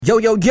Yo,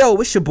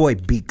 it's your boy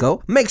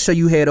Biko. Make sure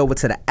you head over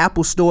to the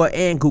Apple Store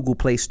and Google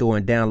Play Store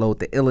and download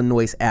the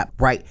iLLANOiZE app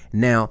right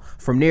now.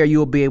 From there,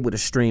 you'll be able to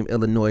stream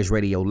iLLANOiZE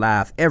Radio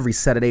live every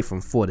Saturday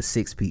from 4 to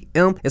 6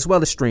 p.m., as well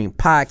as stream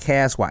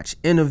podcasts, watch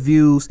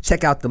interviews,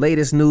 check out the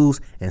latest news,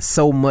 and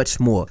so much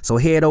more. So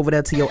head over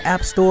there to your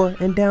App Store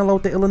and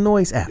download the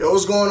iLLANOiZE app. Yo,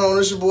 what's going on?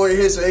 It's your boy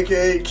Hits,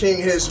 a.k.a.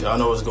 King Hits. Y'all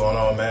know what's going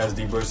on, man. It's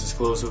D-Burst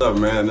Exclusive. What's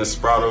up, man? This is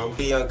Sprado.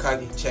 Hey, Young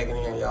Kaki checking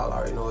in. Y'all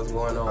already know what's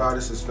going on.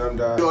 This is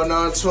Femdot. You are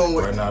now in tune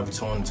with... Right now, I be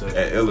tuned to...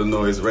 At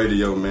iLLANOiZE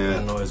Radio,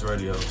 man. iLLANOiZE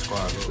Radio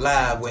Squad.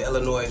 Live with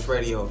iLLANOiZE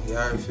Radio. You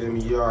heard? You feel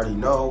me? You already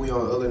know. We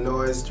on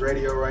iLLANOiZE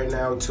Radio right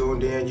now.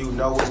 Tuned in. You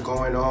know what's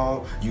going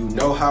on. You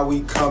know how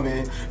we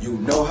coming. You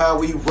know how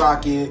we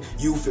rocking.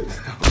 You feel...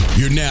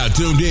 You're now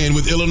tuned in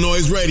with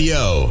iLLANOiZE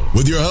Radio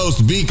with your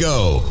host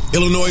Biko,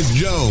 iLLANOiZE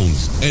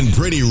Jones, and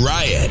Pretty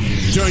Riot.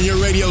 Turn your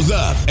radios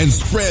up and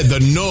spread the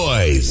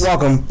noise.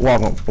 Welcome.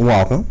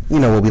 You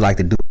know what we like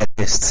to do at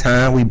this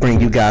time. We bring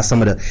you guys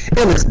some of the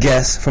illest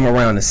guests from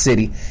around the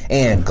city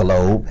and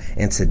globe.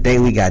 And today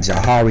we got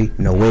Johari,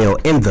 Noelle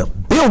in the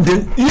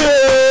building.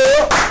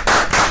 Yeah!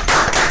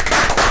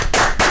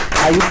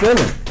 How you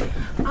feeling?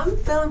 I'm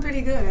feeling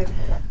pretty good.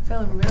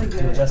 Feeling really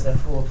good. Adjust that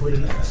floor,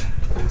 please.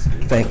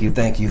 Thank you.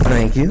 Thank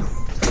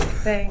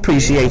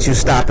Appreciate you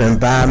stopping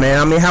by,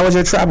 man. I mean, how was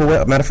your travel?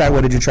 Matter of fact,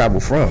 where did you travel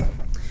from?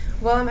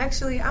 Well, I'm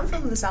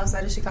from the south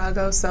side of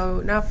Chicago,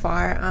 so not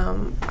far.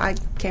 I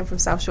came from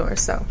South Shore,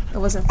 so it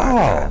wasn't far to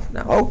drive.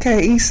 No.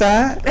 Okay, east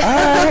side. All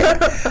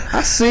right.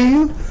 I see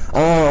you.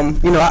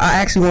 I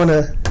actually want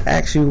to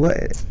ask you, what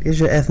is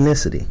your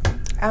ethnicity?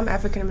 I'm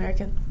African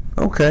American.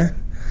 Okay.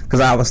 Because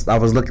I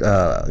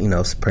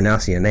was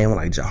pronouncing your name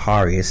like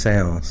Johari. It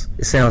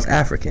sounds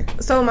African.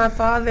 So my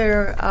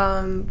father,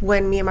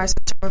 when me and my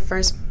sister were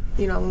first,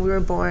 when we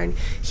were born,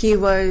 he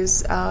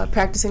was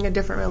practicing a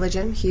different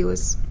religion. He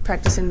was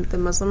practicing the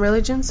Muslim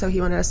religion, so he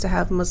wanted us to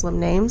have Muslim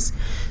names.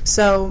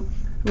 So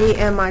me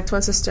and my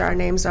twin sister, our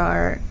names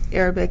are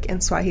Arabic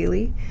and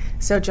Swahili.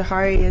 So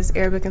Johari is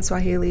Arabic and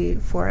Swahili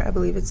for, I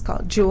believe it's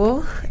called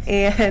Jewel,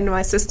 and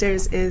my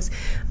sister's is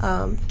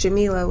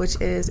Jamila, which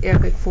is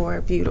Arabic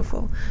for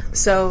beautiful.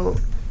 So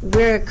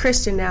we're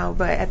Christian now,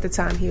 but at the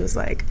time he was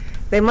like,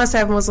 they must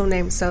have Muslim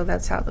names, so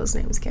that's how those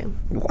names came.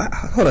 Wow.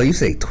 Hold on, you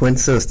say twin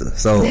sister,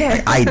 so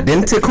yeah.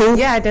 Identical?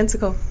 Yeah,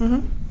 identical.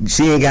 Mm-hmm.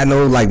 She ain't got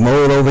no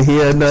mole over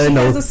here, nothing.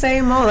 She has the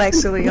same mole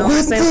actually on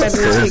the same side of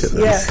the cheek.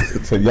 Yeah.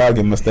 So y'all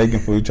get mistaken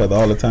for each other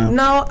all the time?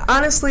 No,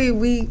 honestly,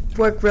 we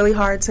work really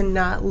hard to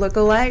not look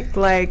alike.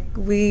 Like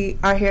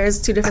our hair is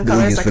two different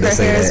colors. Like her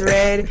hair is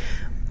red.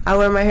 I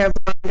wear my hair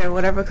blonde or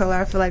whatever color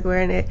I feel like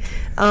wearing it.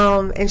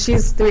 And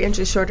she's 3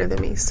 inches shorter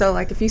than me. So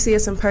if you see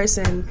us in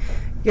person,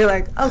 you're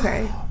like,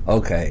 okay.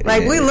 Okay.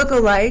 We look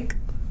alike,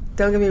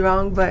 don't get me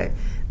wrong, but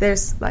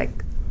there's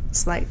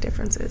slight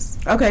differences.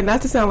 Okay,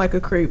 not to sound like a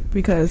creep,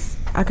 because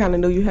I kind of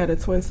knew you had a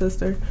twin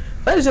sister,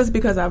 but it's just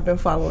because I've been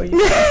following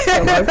you for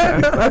a long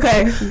time.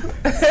 Okay,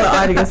 so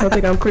audience don't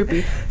think I'm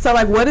creepy. So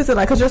what is it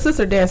like, because your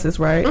sister dances,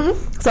 right?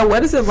 Mm-hmm. So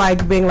what is it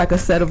like being a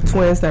set of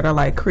twins that are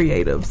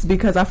creatives?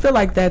 Because I feel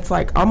like that's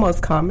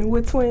almost common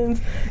with twins,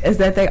 is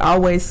that they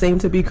always seem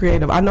to be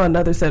creative. I know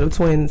another set of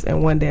twins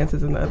and one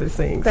dances and the other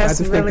sings. That's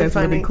I just really think that's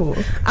funny. Really cool.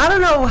 I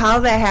don't know how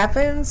that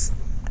happens.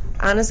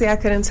 Honestly, I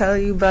couldn't tell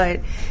you,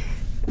 but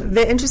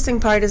the interesting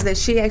part is that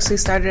she actually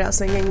started out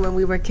singing when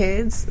we were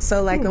kids.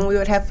 So when we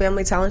would have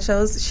family talent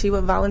shows, she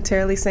would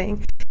voluntarily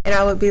sing, and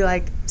I would be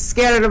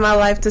scared out of my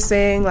life to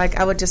sing.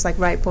 I would just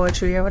write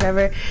poetry or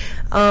whatever.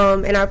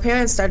 And our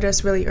parents started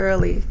us really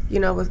early,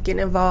 with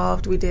getting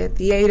involved. We did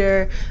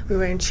theater, we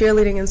were in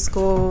cheerleading in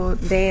school,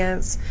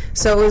 dance.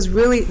 So it was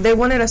really, they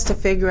wanted us to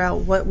figure out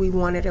what we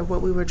wanted and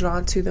what we were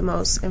drawn to the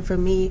most. And for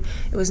me,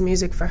 it was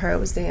music. For her, it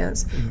was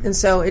dance. Mm-hmm. And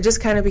so it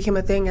just kind of became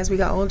a thing as we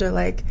got older,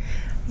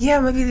 yeah,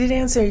 I'm going to be the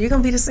dancer, you're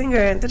going to be the singer,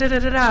 and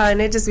da-da-da-da-da.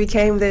 And it just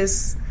became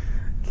this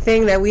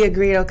thing that we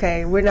agreed,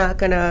 okay, we're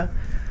going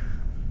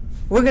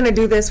to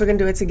do this, we're going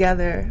to do it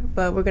together,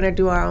 but we're going to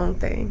do our own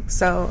thing.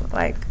 So,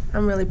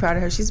 I'm really proud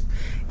of her. She's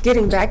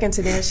getting back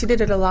into dance. She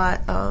did it a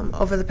lot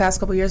over the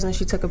past couple of years, and then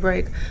she took a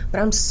break. But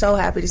I'm so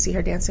happy to see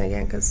her dancing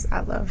again, because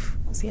I love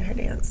seeing her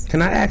dance.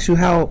 Can I ask you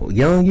how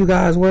young you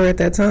guys were at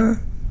that time?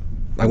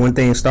 When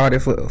things started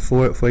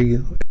for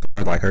you?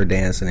 Her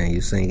dancing and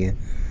you singing?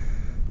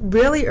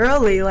 Really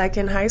early,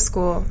 in high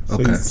school.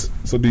 Okay.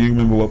 So do you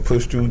remember what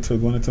pushed you into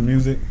going into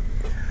music?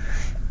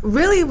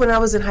 Really, when I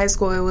was in high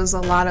school, it was a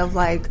lot of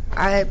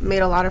I made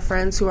a lot of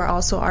friends who are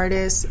also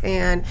artists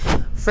and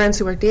friends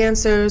who were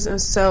dancers.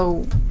 And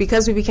so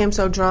because we became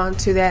so drawn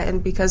to that,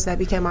 and because that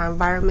became our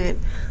environment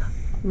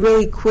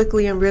really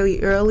quickly and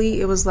really early,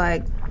 it was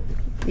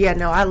yeah,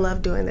 no, I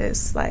love doing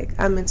this.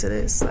 I'm into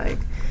this.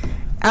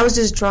 I was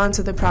just drawn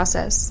to the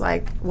process,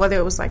 whether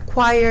it was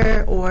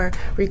choir or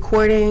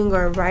recording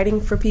or writing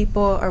for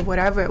people or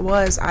whatever it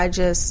was, I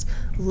just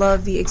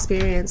loved the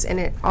experience, and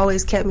it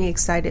always kept me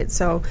excited.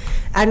 So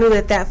I knew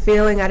that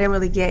feeling I didn't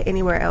really get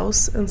anywhere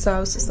else, and so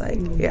I was just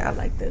yeah, I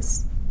like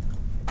this.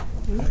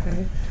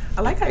 Okay.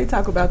 I like how you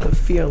talk about the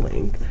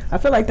feeling. I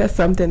feel like that's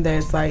something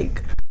that's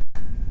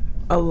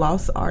a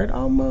lost art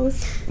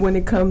almost when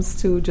it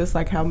comes to just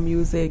like how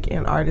music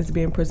and art is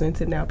being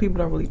presented now. People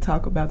don't really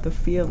talk about the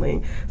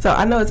feeling. So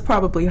I know it's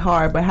probably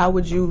hard, but how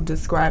would you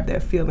describe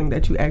that feeling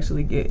that you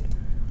actually get?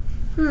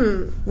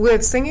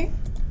 With singing?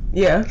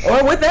 Yeah.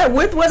 Or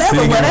with whatever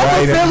Singing,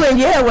 writing, feeling,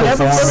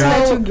 whatever performing. feeling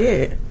that you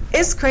get.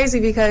 It's crazy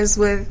because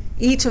with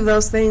each of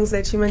those things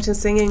that you mentioned,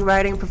 singing,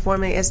 writing,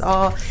 performing, it's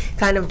all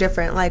kind of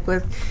different. Like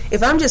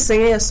if I'm just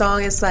singing a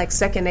song, it's like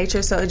second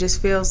nature, so it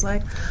just feels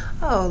like,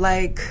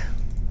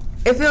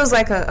 it feels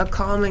like a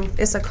calming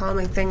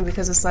thing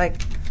because it's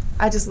like,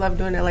 I just love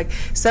doing it. Like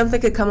something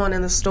could come on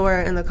in the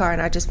store, in the car,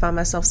 and I just find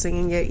myself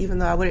singing it even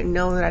though I wouldn't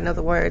know that I know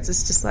the words.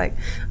 It's just like,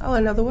 oh, I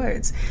know the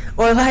words.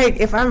 Or like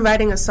if I'm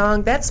writing a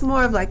song, that's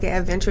more of like an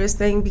adventurous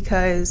thing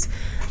because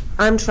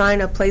I'm trying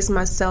to place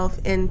myself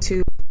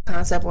into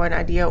concept or an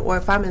idea, or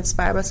if I'm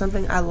inspired by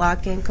something, I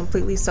lock in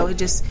completely. So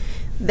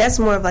that's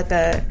more of like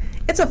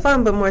it's a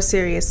fun but more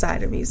serious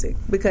side of music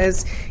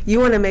because you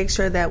want to make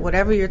sure that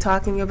whatever you're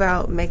talking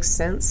about makes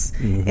sense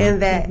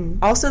and that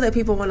also that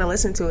people want to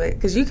listen to it,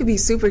 because you could be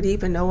super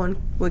deep and no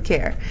one would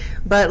care,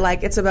 but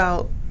like it's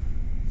about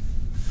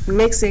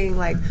mixing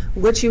like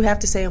what you have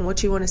to say and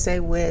what you want to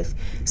say with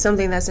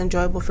something that's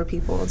enjoyable for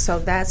people. So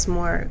that's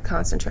more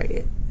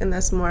concentrated, and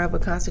that's more of a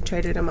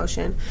concentrated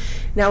emotion.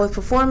 Now with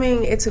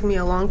performing, it took me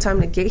a long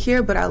time to get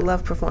here, but I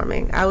love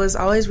performing. I was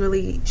always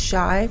really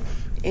shy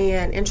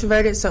and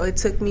introverted, so it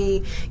took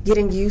me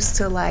getting used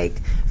to like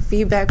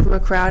feedback from a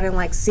crowd and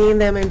like seeing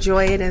them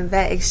enjoy it, and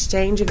that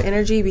exchange of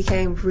energy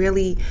became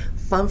really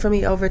fun for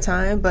me over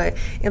time. But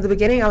in the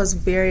beginning I was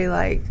very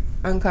like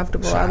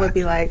uncomfortable. I would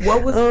be like,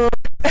 what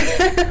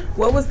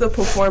was the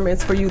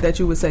performance for you that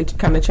you would say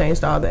kind of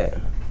changed all that?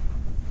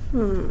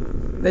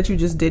 That you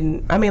just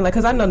didn't. I mean, like,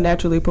 because I know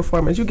naturally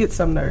performance, you get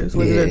some nerves,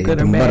 whether they're good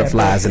or bad.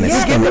 Butterflies in it.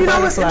 Yeah, and you know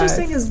what's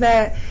interesting is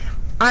that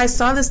I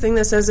saw this thing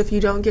that says if you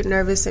don't get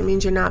nervous, it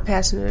means you're not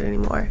passionate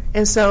anymore.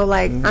 And so,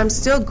 like, I'm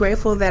still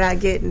grateful that I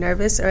get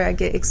nervous or I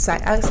get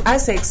excited. I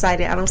say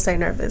excited. I don't say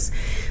nervous.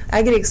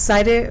 I get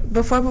excited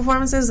before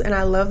performances, and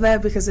I love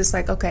that because it's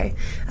like, okay,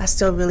 I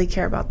still really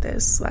care about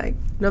this. Like,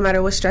 no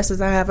matter what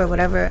stresses I have or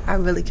whatever, I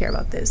really care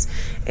about this.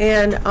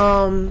 And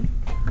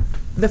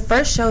the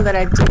first show that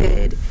I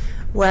did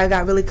where I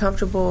got really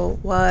comfortable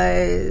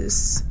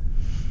was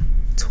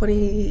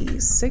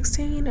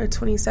 2016 or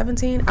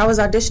 2017. I was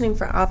auditioning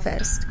for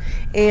Fest,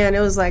 and it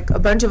was like a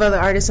bunch of other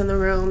artists in the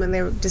room, and they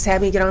just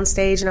had me get on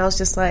stage, and I was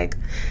just like,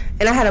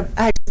 and I had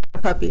a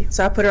puppy,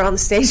 so I put her on the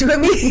stage with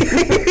me,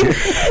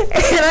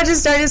 and I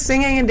just started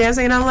singing and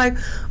dancing, and I'm like,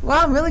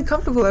 wow, I'm really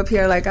comfortable up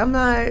here. Like,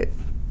 I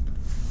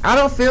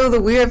don't feel the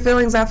weird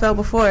feelings I felt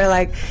before.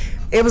 Like,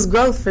 it was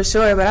growth for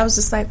sure, but I was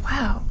just like,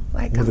 wow.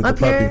 Like, I'm up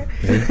here.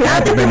 I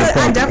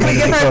definitely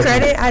give her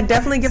credit. I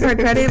definitely give her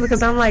credit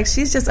because I'm like,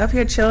 she's just up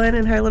here chilling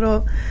in her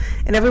little,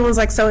 and everyone's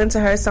like so into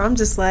her. So I'm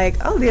just like,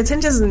 oh, the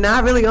attention's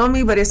not really on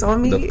me, but it's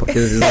on me. It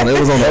was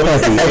on the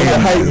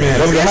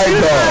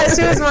puppy.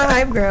 She was my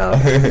hype girl.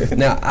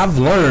 Now, I've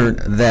learned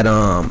that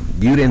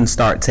you didn't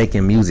start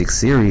taking music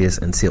serious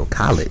until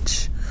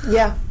college.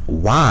 Yeah.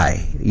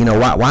 Why?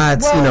 Why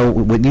it's,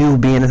 with you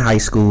being in high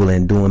school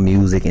and doing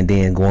music and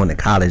then going to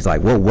college,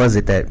 like, what was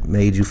it that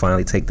made you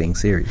finally take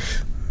things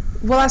serious?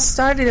 Well, I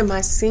started in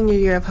my senior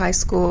year of high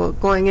school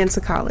going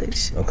into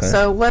college. Okay.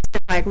 So it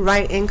wasn't like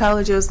right in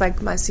college. It was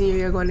like my senior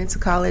year going into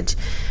college.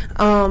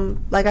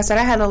 Like I said,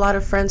 I had a lot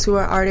of friends who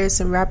were artists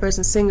and rappers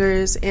and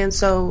singers. And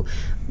so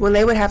when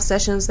they would have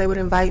sessions, they would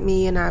invite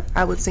me, and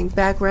I would sing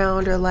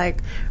background or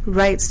like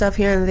write stuff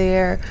here and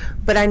there.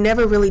 But I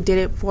never really did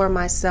it for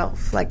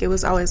myself. Like, it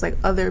was always like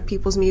other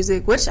people's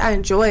music, which I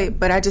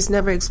enjoyed, but I just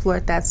never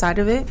explored that side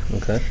of it.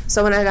 Okay.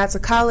 So when I got to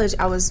college,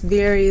 I was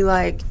very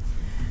like,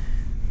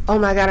 oh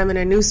my God, I'm in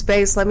a new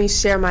space, let me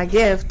share my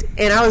gift.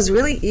 And I was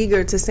really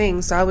eager to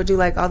sing, so I would do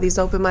like all these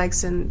open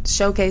mics and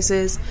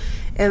showcases.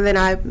 And then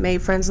I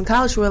made friends in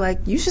college who were like,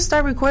 you should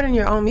start recording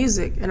your own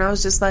music. And I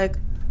was just like,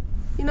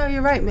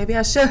 you're right, maybe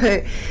I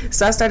should.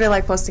 So I started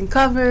like posting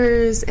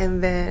covers,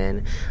 and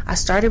then I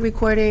started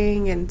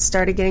recording and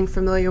started getting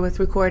familiar with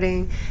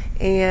recording,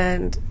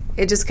 and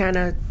it just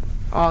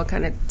all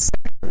started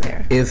from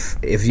there. If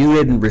you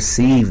didn't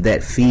receive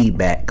that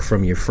feedback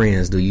from your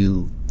friends, do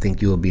you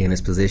think you will be in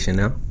this position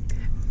now?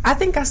 I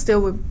think I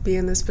still would be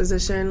in this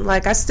position.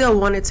 Like, I still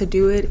wanted to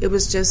do it. It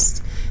was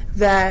just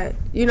that,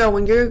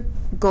 when you're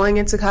going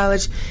into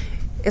college,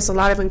 it's a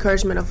lot of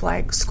encouragement of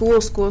like school,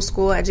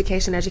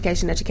 education,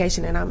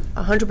 and I'm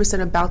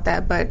 100% about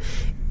that. But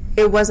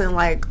it wasn't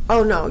like,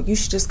 oh no, you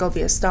should just go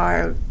be a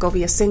star, go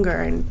be a singer,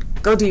 and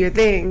go do your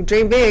thing,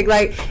 dream big.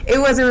 Like, it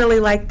wasn't really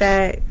like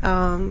that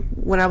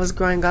when I was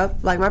growing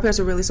up. Like, my parents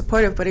were really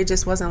supportive, but it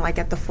just wasn't like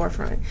at the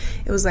forefront.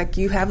 It was like,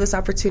 you have this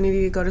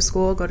opportunity to go to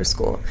school.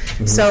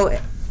 Mm-hmm. So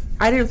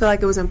I didn't feel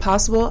like it was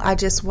impossible. I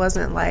just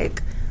wasn't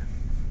like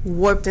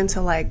warped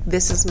into like,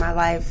 this is my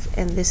life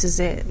and this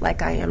is it,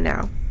 like I am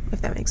now,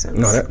 if that makes sense.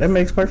 No, that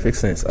makes perfect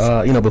sense.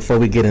 Before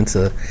we get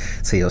into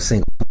your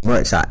single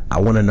much, I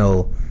want to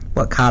know,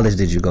 what college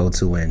did you go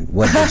to and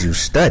what did you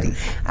study?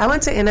 I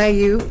went to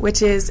NIU,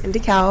 which is in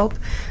DeKalb.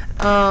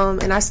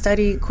 And I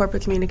studied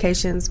corporate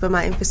communications, but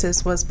my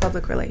emphasis was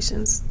public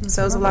relations.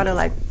 So it was a lot of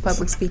like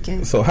public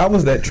speaking. So how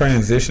was that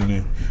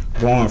transitioning,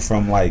 going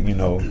from like, you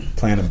know,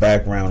 playing the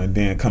background and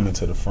then coming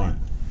to the front?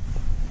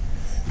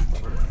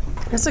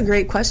 That's a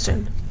great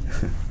question.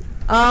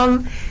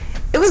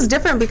 It was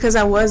different because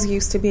I was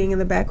used to being in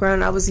the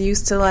background. I was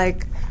used to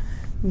like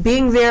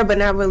being there, but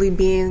not really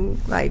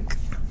being like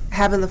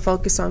having the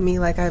focus on me,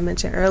 like I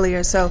mentioned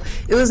earlier. So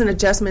it was an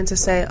adjustment to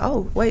say,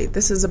 oh wait,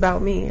 this is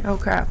about me. Oh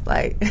crap,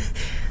 like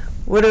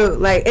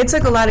it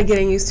took a lot of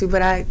getting used to,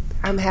 but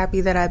I'm happy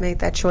that I made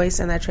that choice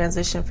and that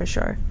transition for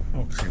sure.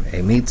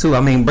 Hey, me too.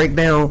 I mean, break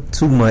down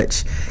too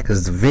much,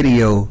 because the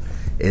video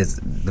is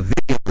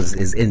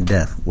in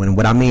depth.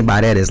 What I mean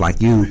by that is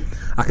like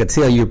I could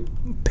tell you're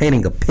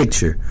painting a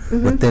picture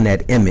within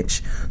that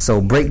image.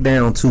 So break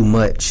down Too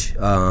Much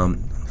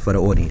for the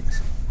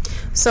audience.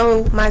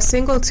 So my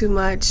single Too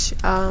Much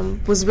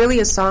was really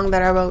a song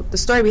that I wrote. The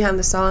story behind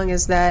the song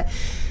is that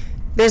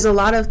there's a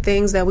lot of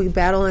things that we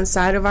battle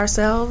inside of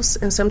ourselves,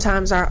 and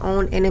sometimes our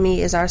own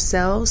enemy is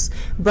ourselves.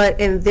 But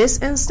in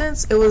this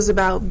instance, it was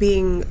about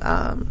being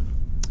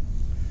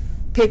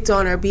picked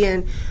on or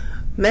being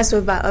messed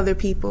with by other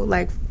people.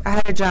 Like, I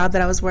had a job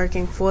that I was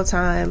working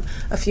full-time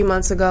a few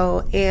months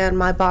ago, and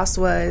my boss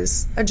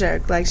was a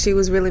jerk. Like, she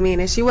was really mean,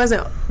 and she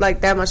wasn't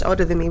like that much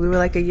older than me. We were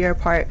like a year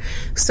apart.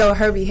 So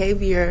her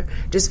behavior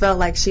just felt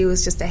like she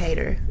was just a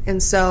hater.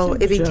 And so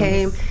it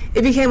became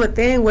a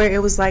thing where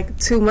it was like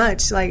too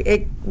much.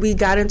 Like, we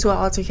got into an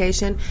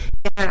altercation,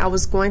 and I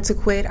was going to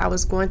quit. I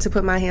was going to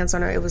put my hands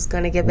on her. It was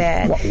going to get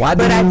bad.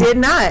 I did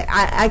not.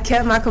 I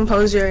kept my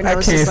composure, and I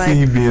was just like, I can't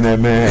see you being that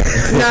man.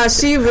 No,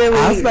 she really.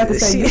 I was about to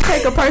say, you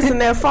take a person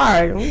that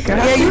far.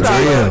 Yeah, you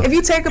do. If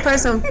you take a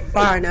person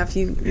far enough,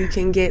 you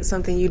can get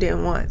something you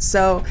didn't want.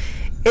 So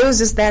it was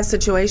just that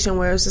situation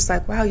where it was just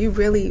like, wow, you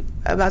really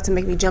about to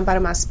make me jump out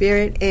of my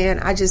spirit,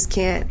 and I just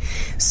can't.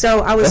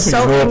 So I was so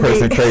angry.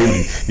 Person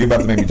crazy. You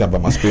about to make me jump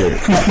out my spirit.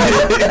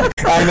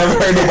 I never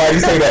heard nobody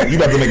say that. You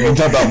about to make me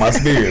jump out my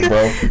spirit,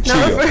 bro.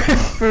 No,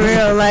 for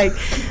real. Like,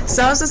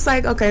 so I was just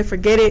like, okay,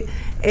 forget it.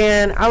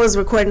 And I was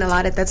recording a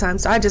lot at that time,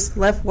 so I just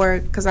left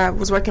work because I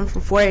was working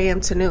from 4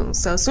 a.m. to noon.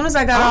 So as soon as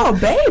I got off,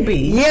 baby,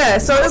 yeah.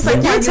 So it's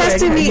like, you're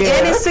testing me,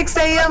 and it's 6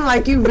 a.m.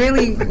 Like, you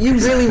really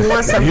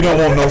want something. You don't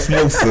want no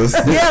smoke, sis.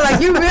 Yeah,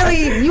 like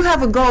you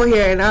have a goal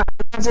here, and I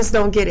just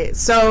don't get it.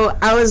 So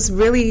I was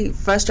really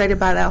frustrated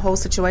by that whole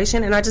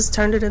situation, and I just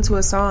turned it into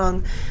a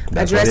song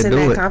addressing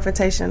that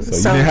confrontation.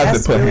 So you didn't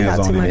have to put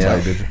hands on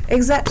it, did you?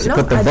 Exactly. No,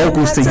 put the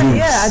vocals to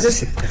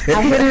use. Yeah,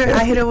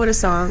 I hit her with a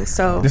song.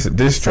 So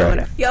this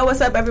track. Yo, what's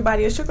up,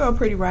 everybody? It's your girl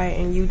Pretty Riot,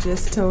 and you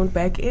just tuned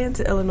back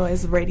into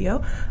iLLANOiZE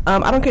Radio.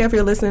 I don't care if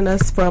you're listening to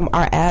us from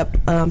our app,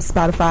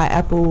 Spotify,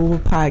 Apple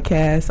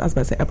Podcasts. I was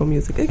about to say Apple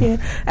Music again.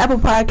 Apple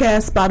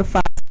Podcasts,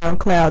 Spotify,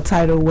 SoundCloud,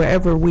 Tidal,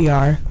 wherever we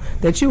are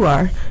that you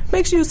are.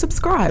 Make sure you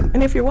subscribe.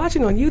 And if you're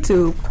watching on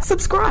YouTube,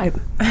 subscribe.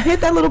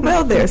 Hit that little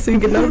bell there so you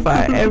get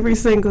notified every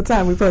single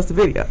time we post a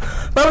video.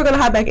 But we're going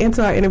to hop back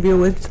into our interview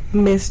with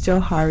Miss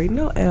Johari.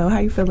 Noelle, how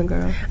you feeling,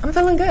 girl? I'm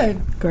feeling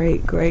good.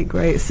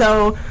 Great.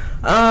 So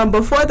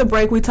before the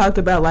break, we talked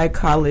about like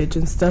college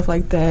and stuff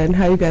like that and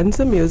how you got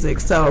into music.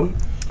 So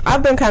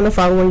I've been kind of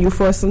following you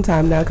for some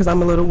time now because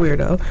I'm a little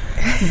weirdo.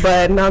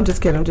 But no, I'm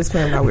just kidding. I'm just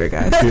playing my weird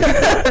guys.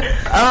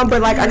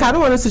 But like, I kind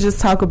of wanted to just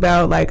talk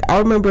about, like, I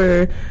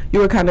remember you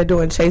were kind of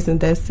doing Chasing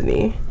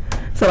Destiny.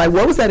 So like,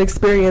 what was that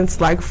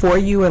experience like for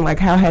you, and like,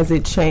 how has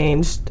it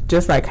changed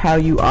just like how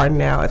you are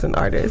now as an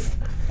artist?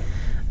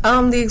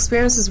 The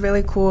experience is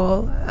really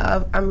cool.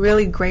 I'm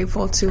really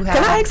grateful to have.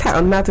 Can I ask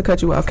how, not to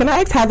cut you off, can I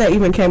ask how that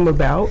even came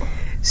about?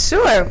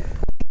 Sure.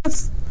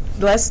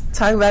 Let's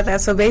talk about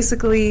that. So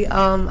basically,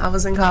 I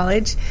was in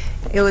college.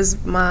 It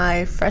was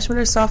my freshman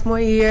or sophomore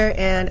year,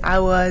 and I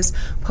was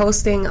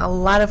posting a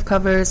lot of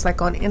covers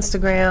like on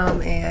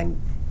Instagram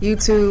and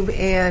YouTube,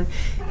 and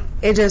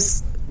it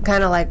just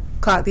kind of like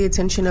caught the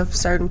attention of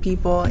certain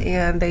people,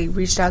 and they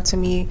reached out to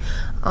me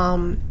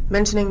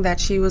mentioning that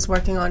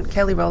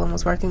Kelly Rowland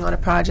was working on a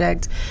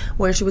project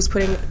where she was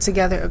putting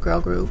together a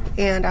girl group,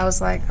 and I was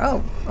like,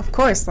 oh, of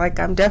course, like,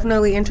 I'm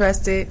definitely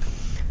interested.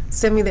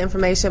 Send me the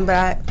information,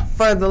 but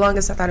for the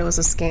longest I thought it was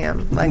a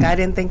scam. Like, I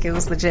didn't think it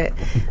was legit.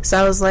 So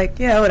I was like,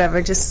 yeah,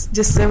 whatever, just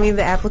send me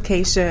the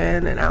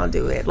application and I'll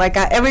do it. Like,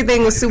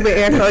 everything was super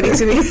air coded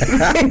to me.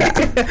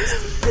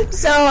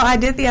 So I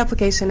did the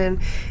application and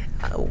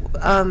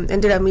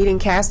ended up meeting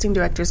casting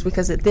directors,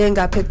 because it then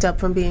got picked up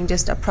from being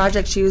just a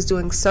project she was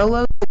doing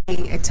solo to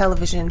being a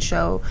television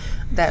show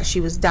that she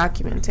was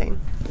documenting.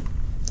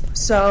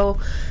 So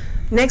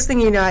next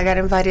thing you know, I got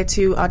invited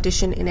to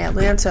audition in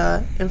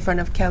Atlanta in front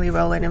of Kelly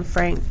Rowland and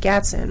Frank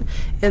Gatson.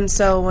 And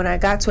so when I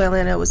got to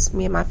Atlanta, it was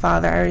me and my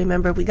father. I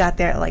remember we got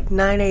there at like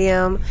 9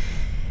 a.m.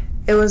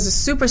 It was a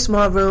super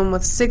small room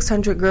with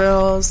 600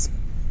 girls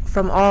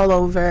from all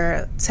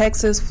over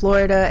Texas,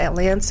 Florida,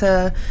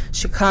 Atlanta,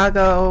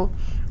 Chicago,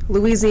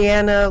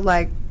 Louisiana,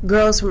 like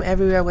girls from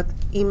everywhere with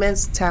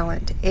immense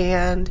talent.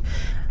 And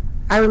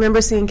I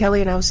remember seeing Kelly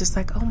and I was just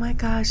like, oh my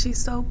gosh,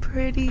 she's so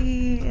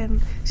pretty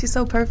and she's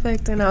so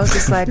perfect. And I was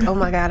just like, oh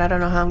my God, I don't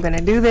know how I'm going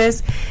to do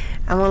this.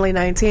 I'm only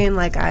 19.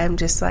 Like, I'm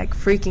just like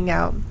freaking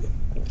out.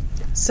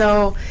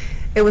 So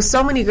it was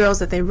so many girls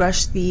that they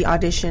rushed the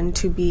audition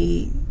to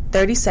be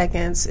 30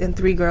 seconds and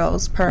 3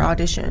 girls per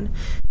audition.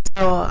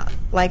 So,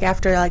 like,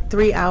 after, like,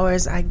 3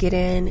 hours, I get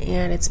in,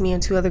 and it's me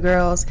and 2 other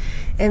girls.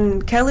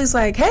 And Kelly's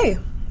like, hey,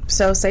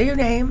 so say your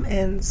name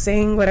and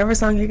sing whatever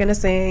song you're going to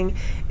sing.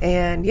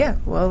 And, yeah,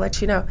 we'll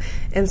let you know.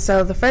 And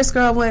so the first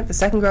girl went, the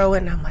second girl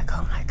went, and I'm like,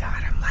 oh, my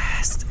God, I'm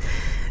last.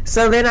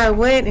 So then I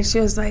went, and she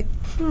was like,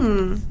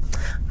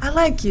 I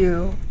like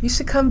you. You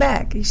should come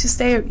back. You should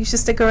stay. You should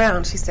stick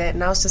around, she said.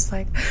 And I was just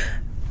like,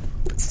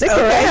 stick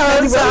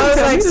around. So I was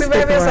like, super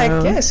happy. I was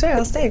like, yeah, sure,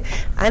 I'll stay.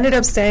 I ended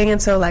up staying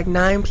until like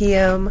 9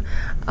 p.m.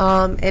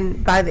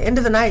 And by the end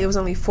of the night, it was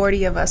only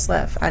 40 of us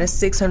left out of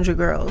 600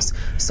 girls.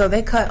 So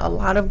they cut a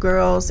lot of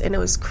girls, and it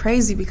was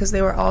crazy because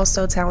they were all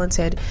so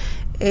talented.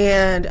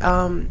 And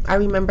I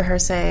remember her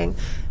saying,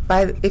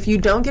 if you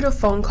don't get a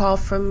phone call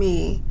from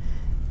me,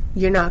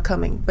 you're not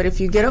coming. But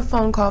if you get a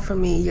phone call from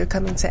me, you're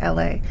coming to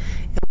LA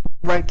and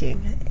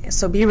working.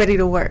 So be ready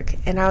to work.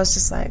 And I was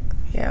just like,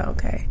 yeah,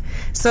 okay.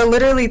 So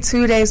literally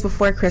 2 days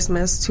before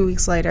Christmas, 2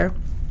 weeks later,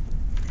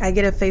 I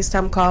get a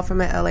FaceTime call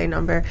from an LA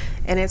number,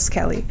 and it's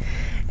Kelly.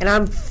 And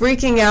I'm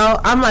freaking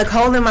out. I'm like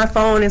holding my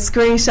phone and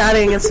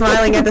screenshotting and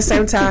smiling at the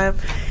same time.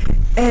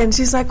 And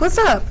she's like, what's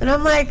up? And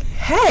I'm like,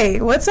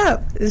 hey, what's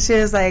up? And she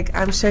was like,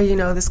 I'm sure you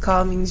know this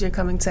call means you're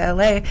coming to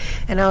LA.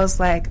 And I was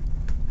like,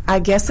 I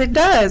guess it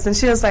does. And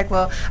she was like,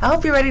 well, I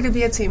hope you're ready to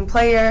be a team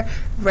player,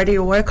 ready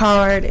to work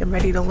hard, and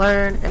ready to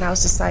learn. And I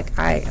was just like,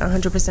 I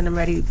 100% am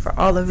ready for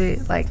all of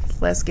it. Like,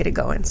 let's get it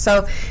going.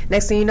 So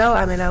next thing you know,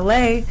 I'm in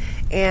LA,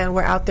 and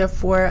we're out there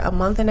for a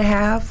month and a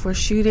half. We're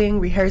shooting,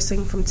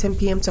 rehearsing from 10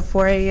 p.m. to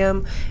 4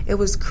 a.m. It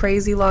was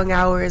crazy long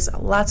hours,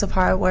 lots of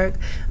hard work.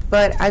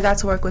 But I got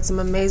to work with some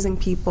amazing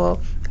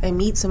people and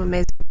meet some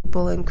amazing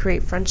people and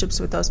create friendships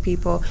with those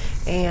people,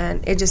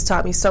 and it just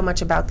taught me so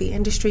much about the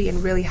industry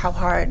and really how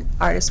hard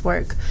artists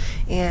work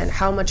and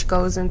how much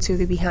goes into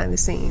the behind the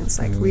scenes,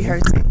 like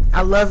rehearsing.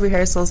 I love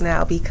rehearsals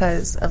now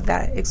because of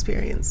that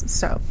experience,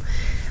 so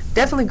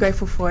definitely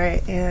grateful for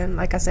it. And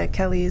like I said,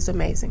 Kelly is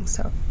amazing.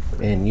 So,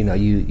 and you know,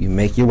 you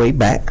make your way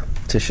back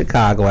to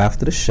Chicago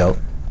after the show,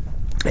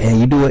 and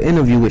you do an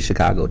interview with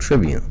Chicago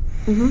Tribune.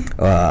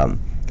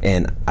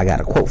 And I got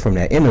a quote from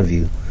that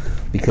interview,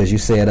 because you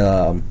said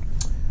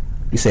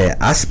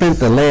I spent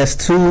the last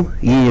 2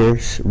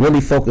 years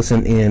really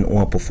focusing in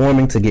on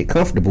performing to get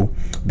comfortable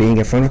being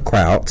in front of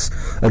crowds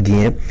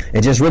again,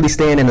 and just really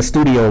staying in the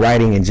studio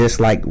writing and just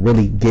like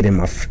really getting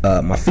my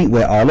feet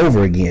wet all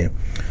over again.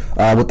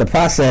 With the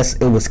process,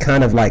 it was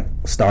kind of like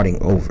starting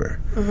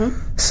over.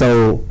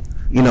 So,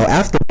 you know,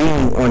 after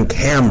being on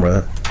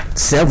camera,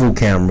 several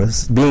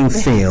cameras, being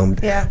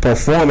filmed,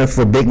 performing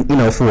for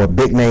for a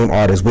big name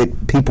artist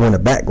with people in the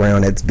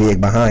background that's big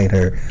behind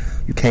her,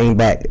 you came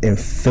back and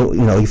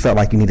you felt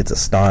like you needed to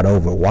start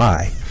over.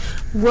 Why?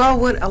 Well,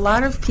 what a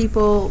lot of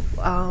people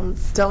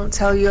don't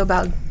tell you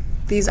about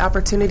these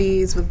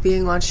opportunities with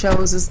being on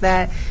shows is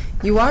that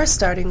you are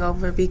starting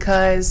over,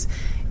 because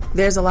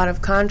there's a lot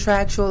of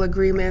contractual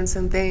agreements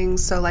and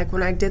things. So like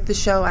when I did the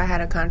show, I had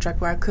a contract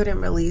where I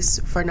couldn't release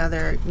for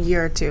another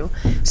year or two.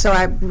 So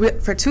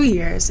for 2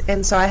 years.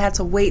 And so I had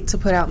to wait to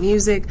put out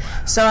music.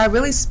 So I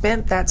really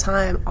spent that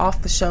time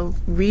off the show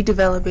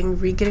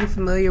redeveloping, getting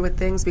familiar with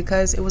things,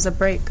 because it was a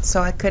break.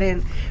 So I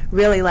couldn't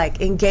really like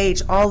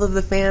engage all of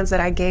the fans that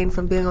I gained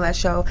from being on that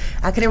show.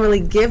 I couldn't really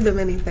give them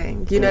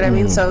anything. You know what I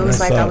mean? So it was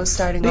like I was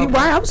starting over.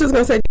 Why? I was just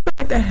going to say,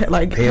 like that,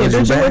 like,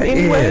 hindered you in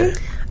any way?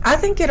 I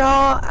think it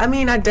all, I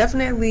mean, I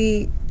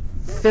definitely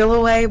feel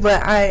away,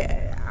 but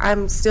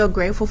I'm still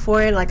grateful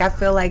for it. Like, I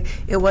feel like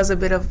it was a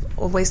bit of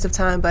a waste of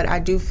time, but I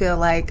do feel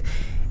like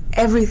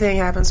everything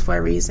happens for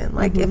a reason.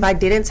 Like, if I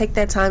didn't take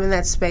that time in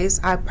that space,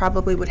 I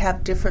probably would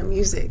have different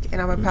music,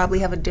 and I would probably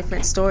have a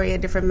different story, a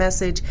different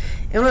message,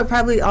 and it would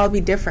probably all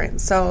be different.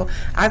 So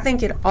I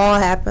think it all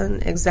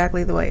happened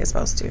exactly the way it's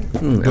supposed to.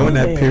 During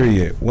that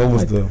period, what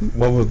was the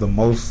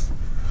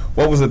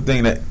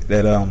thing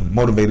that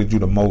motivated you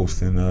the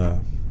most, and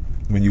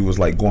when you was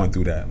like going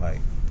through that, like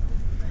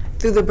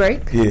through the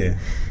break? Yeah,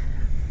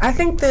 I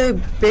think the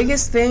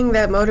biggest thing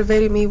that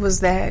motivated me was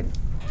that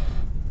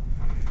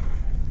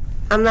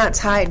I'm not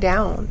tied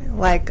down.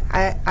 Like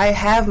I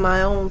have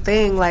my own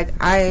thing. Like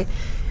I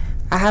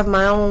have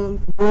my own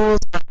rules,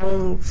 my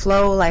own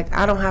flow. Like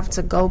I don't have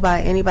to go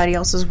by anybody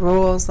else's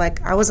rules.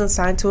 Like I wasn't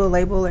signed to a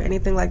label or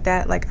anything like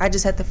that. Like I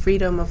just had the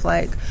freedom of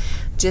like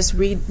just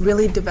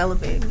really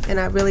developing, and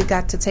I really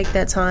got to take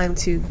that time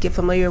to get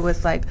familiar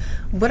with like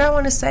what I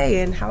want to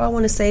say and how I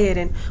want to say it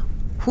and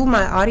who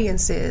my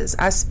audience is.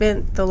 I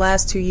spent the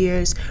last 2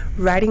 years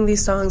writing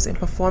these songs and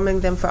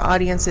performing them for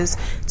audiences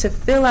to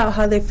feel out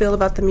how they feel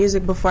about the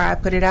music before I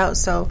put it out.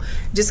 So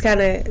just kind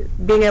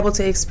of being able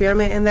to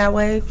experiment in that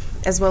way,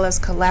 as well as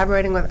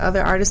collaborating with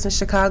other artists in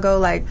Chicago,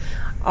 like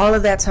all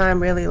of that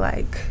time really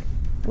like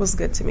was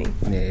good to me.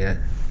 Yeah.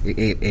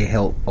 it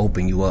helped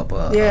open you up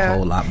a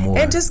whole lot more.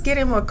 And just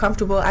getting more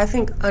comfortable. I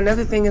think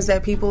another thing is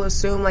that people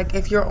assume, like,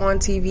 if you're on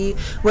TV,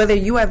 whether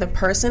you are the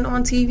person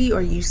on TV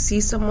or you see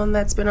someone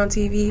that's been on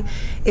TV,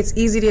 it's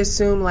easy to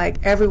assume, like,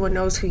 everyone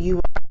knows who you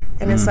are.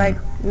 And it's like,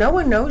 no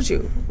one knows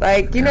you.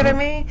 Like, you know what I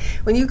mean?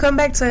 When you come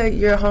back to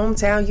your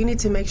hometown, you need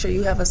to make sure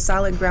you have a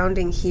solid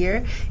grounding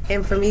here.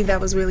 And for me,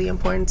 that was really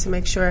important to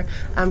make sure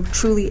I'm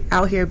truly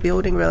out here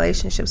building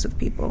relationships with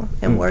people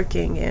and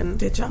working.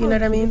 And you know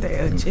what I mean?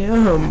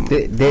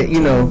 You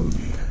know,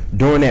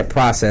 during that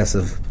process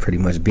of pretty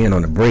much being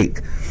on the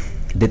break,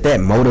 did that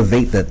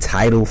motivate the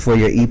title for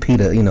your EP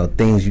to, you know,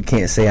 things you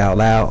can't say out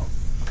loud?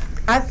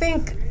 I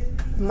think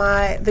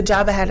the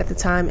job I had at the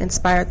time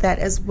inspired that,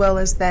 as well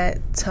as that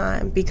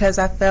time, because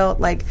I felt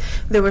like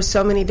there were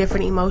so many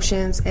different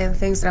emotions and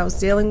things that I was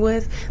dealing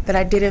with that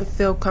I didn't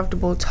feel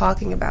comfortable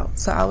talking about.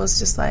 So I was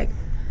just like,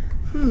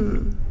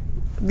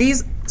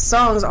 these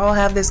songs all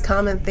have this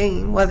common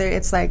theme, whether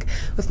it's like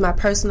with my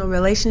personal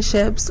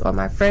relationships or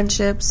my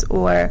friendships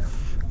or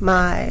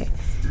my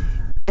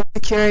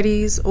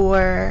insecurities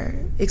or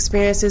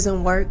experiences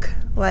in work.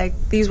 Like,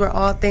 these were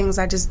all things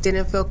I just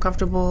didn't feel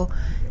comfortable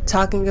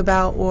talking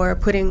about or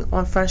putting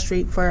on Front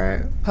Street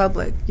for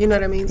public. You know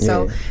what I mean? Yeah.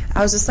 So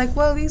I was just like,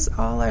 well, these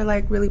all are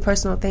like really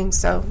personal things.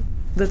 So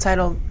the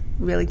title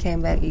really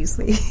came that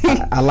easily.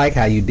 I like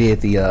how you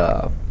did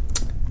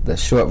the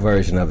short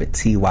version of it,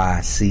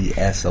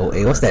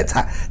 TYCSOA. What's that?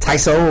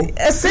 Tyso?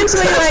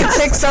 Essentially like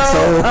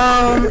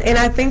Tixo. And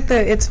I think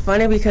that it's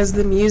funny because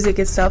the music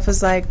itself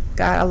is like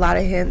got a lot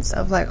of hints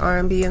of like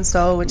R&B and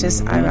soul, which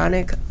is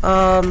ironic.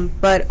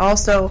 But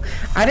also,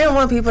 I didn't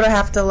want people to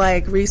have to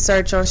like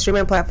research on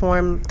streaming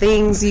platform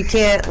things you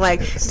can't like.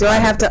 Do I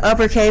have to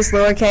uppercase,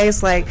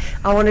 lowercase? Like,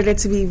 I wanted it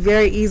to be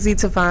very easy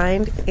to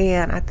find,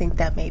 and I think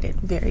that made it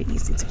very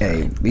easy to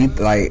find.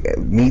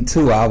 Me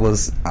too. I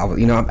was,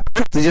 you know,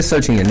 I'm just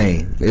searching your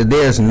name.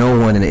 There's no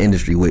one in the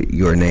industry with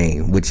your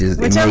name, which I'm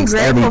grateful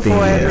everything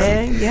for it,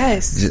 man.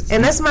 Yes,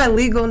 and that's my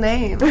legal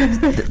name.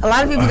 A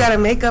lot of people got a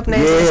makeup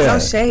name. There's no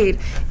shade.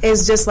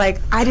 It's just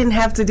like I didn't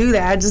have to do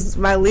that.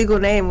 My legal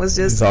name was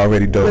just it's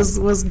already dope.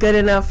 Was good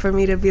enough for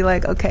me to be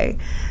like, okay,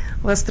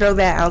 let's throw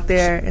that out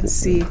there and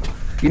see.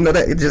 You know,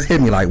 that it just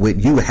hit me like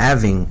with you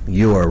having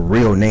your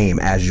real name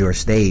as your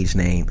stage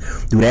name.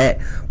 Do that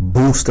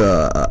boost?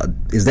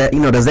 Is that, you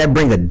know, does that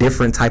bring a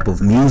different type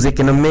of music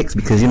in the mix?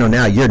 Because, you know,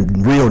 now your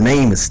real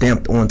name is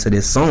stamped onto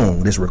this song,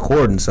 this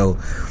recording. So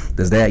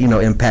does that, you know,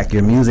 impact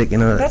your music?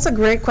 That's a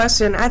great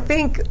question. I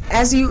think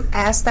as you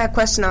asked that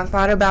question, I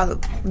thought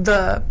about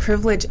the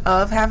privilege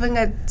of having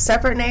a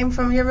separate name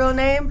from your real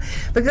name.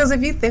 Because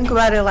if you think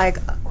about it, like,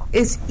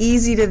 it's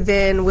easy to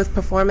then, with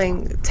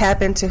performing,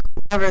 tap into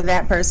whoever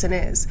that person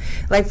is.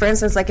 Like, for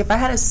instance, like if I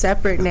had a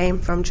separate name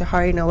from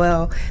Johari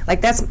Noelle, like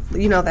that's,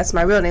 you know, that's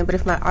my real name. But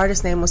if my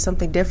artist name was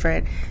something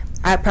different,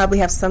 I'd probably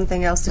have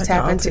something else to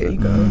tap into.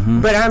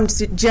 But I'm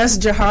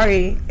just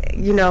Johari,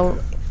 you know,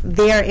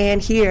 there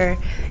and here,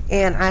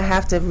 and I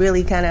have to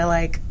really kind of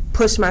like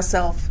push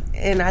myself.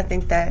 And I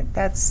think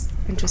that's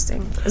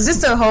interesting. It's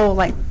just a whole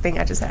like thing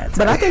I just had.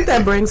 But I think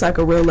that brings like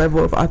a real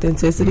level of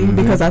authenticity,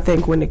 because I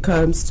think when it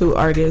comes to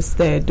artists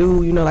that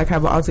do, you know, like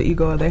have an alter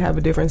ego or they have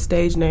a different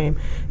stage name,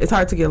 it's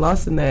hard to get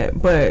lost in that.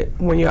 But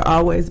when you're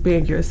always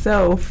being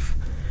yourself,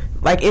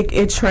 like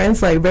it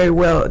translates very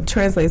well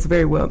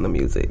in the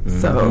music.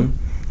 So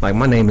like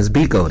my name is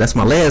Biko, that's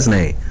my last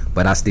name,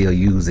 but I still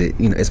use it,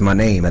 you know, it's my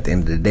name at the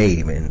end of the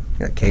day, man.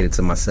 I cater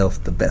to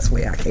myself the best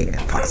way I can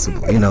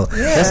possibly, you know.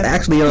 Let's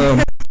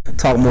actually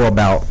talk more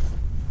about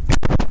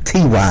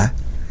TYCSOL.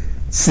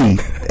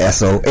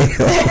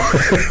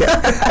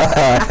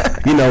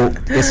 You know,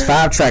 it's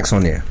 5 tracks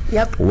on there.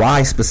 Yep.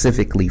 Why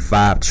specifically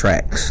 5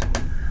 tracks?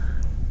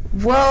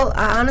 Well,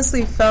 I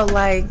honestly felt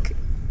like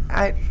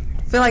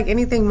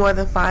anything more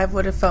than 5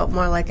 would have felt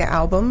more like an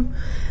album.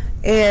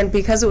 And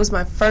because it's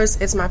my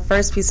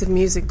first piece of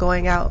music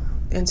going out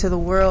into the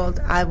world,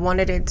 I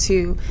wanted it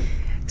to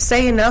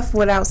say enough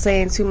without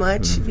saying too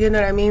much, you know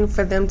what I mean,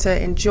 for them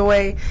to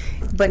enjoy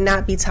but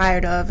not be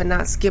tired of and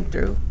not skip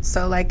through.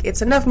 So like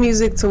it's enough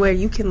music to where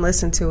you can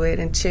listen to it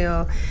and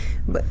chill,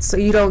 but so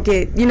you don't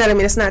get, you know what I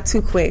mean, it's not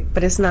too quick,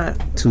 but it's not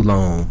too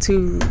long,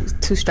 too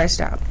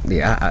stretched out.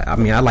 Yeah, I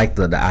mean I like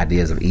the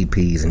ideas of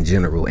EPs in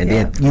general, and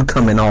then you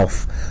coming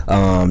off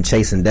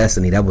Chasing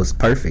Destiny, that was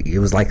perfect. It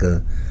was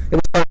perfect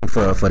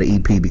for the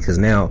EP, because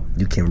now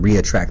you can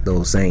reattract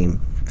those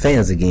same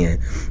fans again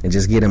and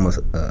just get them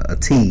a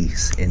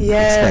tease and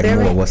expect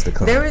more of what's to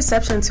come. Their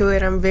reception to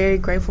it, I'm very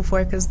grateful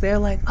for, because they're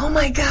like, oh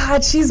my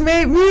God, she's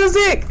made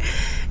music,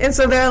 and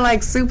so they're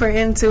like super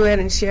into it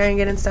and sharing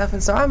it and stuff.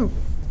 And so I'm,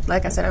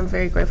 like I said, I'm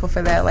very grateful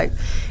for that. Like,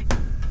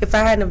 if I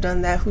hadn't have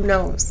done that, who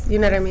knows, you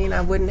know what I mean, I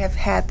wouldn't have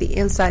had the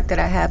insight that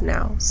I have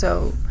now.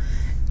 So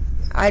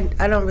I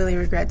don't really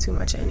regret too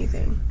much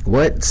anything.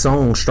 What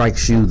song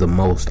strikes you the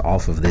most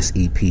off of this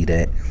EP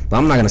that,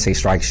 well, I'm not going to say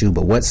strikes you,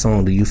 but what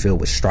song do you feel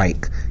would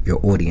strike your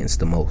audience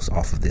the most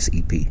off of this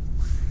EP?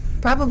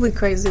 Probably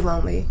Crazy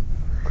Lonely.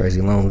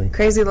 Crazy Lonely?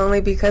 Crazy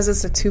Lonely, because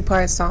it's a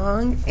 2-part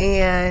song,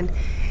 and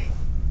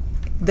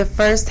the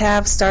first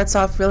half starts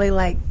off really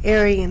like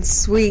airy and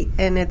sweet,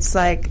 and it's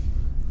like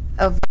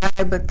a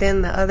vibe, but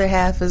then the other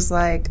half is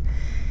like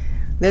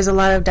there's a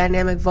lot of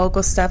dynamic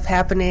vocal stuff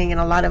happening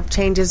and a lot of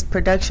changes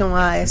production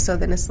wise, so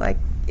then it's like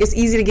it's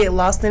easy to get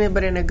lost in it,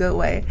 but in a good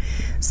way.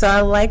 So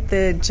I like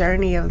the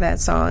journey of that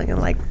song and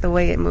like the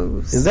way it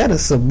moves. Is that a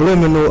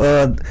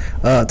subliminal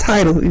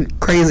title?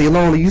 Crazy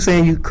Lonely? You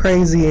saying you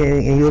crazy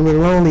and you're a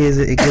little lonely? Is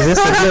it? Because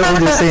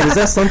I'm just saying, is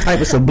that some type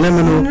of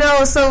subliminal?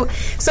 No. So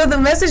the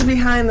message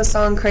behind the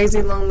song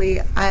 "Crazy Lonely,"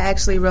 I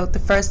actually wrote the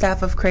first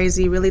half of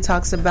 "Crazy." Really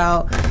talks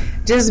about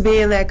just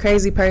being that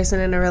crazy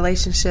person in a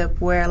relationship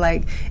where,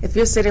 like, if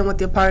you're sitting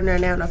with your partner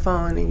and they're on the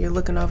phone and you're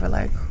looking over,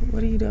 like,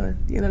 what are you doing?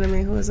 You know what I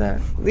mean? Who is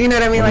that? You know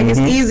what I mean? Like, it's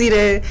easy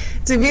to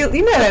be,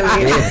 you know what I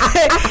mean?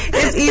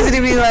 It's easy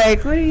to be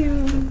like, what are you,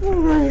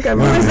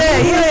 what is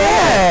that?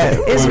 Yeah.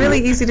 It's really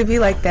easy to be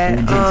like that.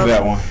 To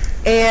that one.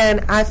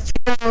 And I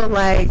feel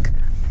like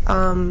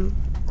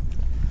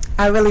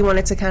I really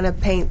wanted to kind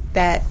of paint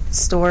that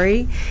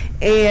story.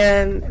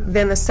 And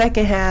then the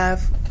second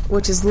half,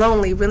 which is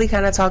Lonely, really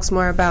kind of talks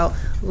more about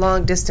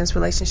long distance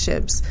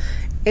relationships.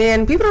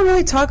 And people don't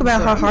really talk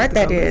about how hard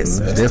that is.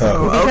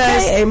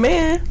 Okay,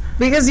 amen.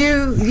 Because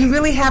you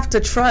really have to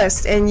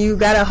trust, and you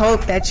gotta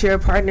hope that your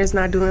partner's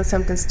not doing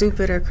something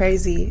stupid or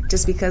crazy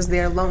just because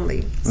they're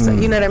lonely. So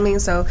you know what I mean?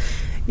 So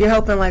you're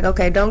hoping like,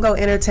 okay, don't go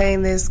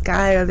entertain this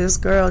guy or this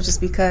girl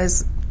just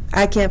because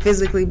I can't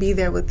physically be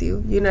there with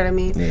you. You know what I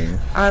mean? Yeah.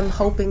 I'm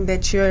hoping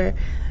that you're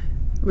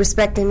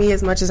respecting me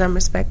as much as I'm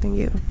respecting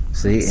you.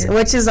 See,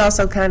 which is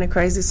also kind of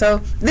crazy. So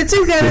the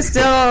two kind of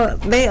still,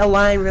 they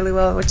align really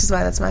well, which is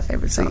why that's my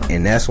favorite song.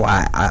 And that's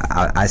why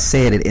I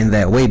said it in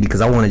that way,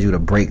 because I wanted you to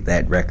break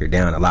that record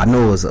down a lot. I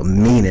know it was a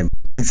meaning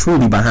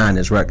truly behind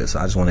this record, so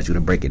I just wanted you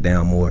to break it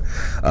down more.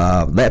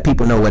 Let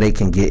people know where they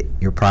can get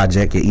your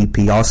project, your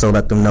EP. Also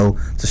let them know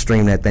to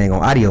stream that thing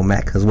on Audio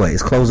Mac, because what,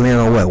 it's closing in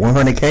on what,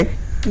 100K?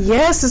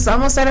 Yes, it's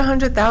almost at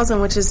 100,000,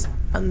 which is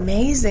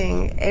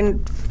amazing,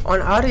 and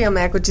on Audio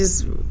Mac, which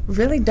is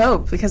really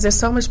dope because there's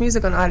so much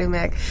music on Audio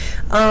Mac.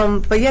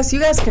 But yes, you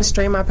guys can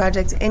stream my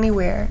project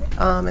anywhere.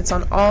 It's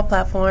on all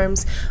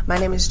platforms. My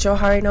name is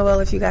Johari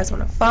Noelle. If you guys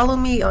want to follow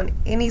me on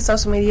any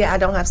social media, I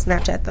don't have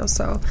Snapchat though,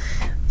 so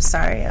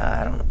sorry,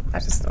 I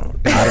just don't.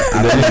 Is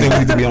there anything we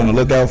need to be on the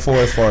lookout for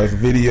as far as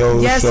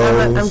videos? Yes,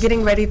 shows? I'm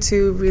getting ready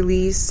to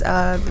release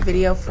the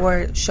video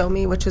for "Show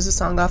Me," which was a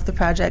song off the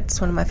project.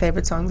 It's one of my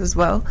favorite songs as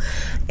well.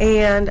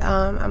 And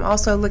I'm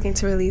also looking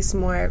to release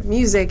more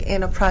music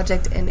and a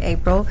project in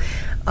April.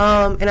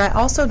 And I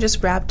also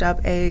just wrapped up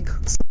a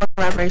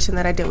collaboration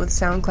that I did with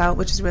SoundCloud,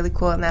 which is really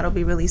cool, and that'll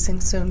be releasing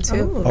soon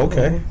too. Ooh.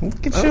 Okay.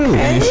 Look at you.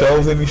 Any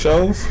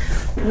shows?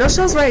 No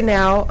shows right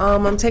now.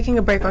 I'm taking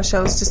a break on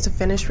shows just to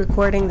finish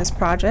recording this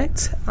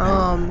project,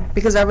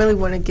 because I really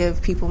want to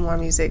give people more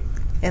music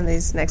in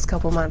these next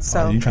couple months.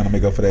 So you trying to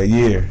make up for that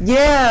year?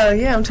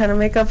 Yeah, I'm trying to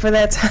make up for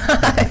that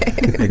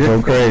time.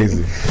 Go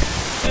crazy.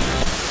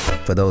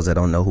 For those that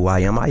don't know who I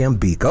am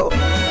Biko.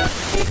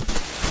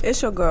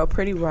 It's your girl,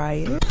 Pretty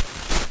Riot.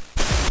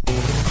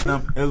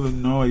 I'm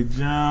Illinois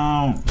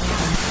Jones.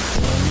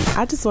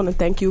 I just want to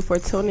thank you for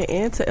tuning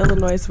in to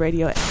iLLANOiZE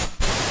Radio.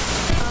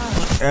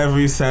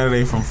 Every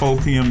Saturday from 4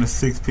 p.m. to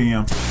 6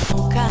 p.m.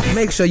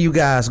 Make sure you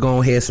guys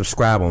go ahead and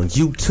subscribe on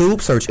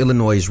YouTube. Search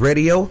iLLANOiZE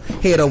Radio.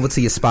 Head over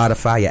to your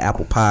Spotify, your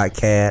Apple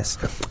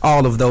Podcasts,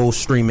 all of those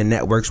streaming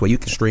networks where you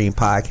can stream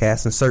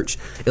podcasts, and search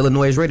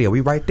iLLANOiZE Radio. We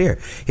right there.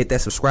 Hit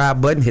that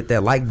subscribe button, hit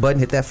that like button,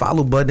 hit that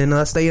follow button,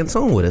 and stay in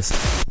tune with us.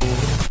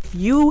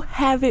 You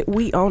have it,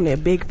 we own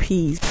it. Big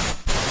P's.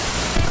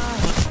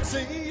 See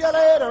you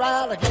later,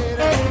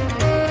 alligator.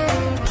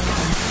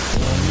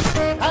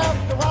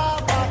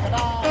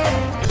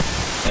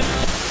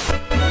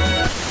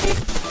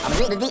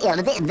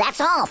 That's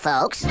all,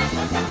 folks.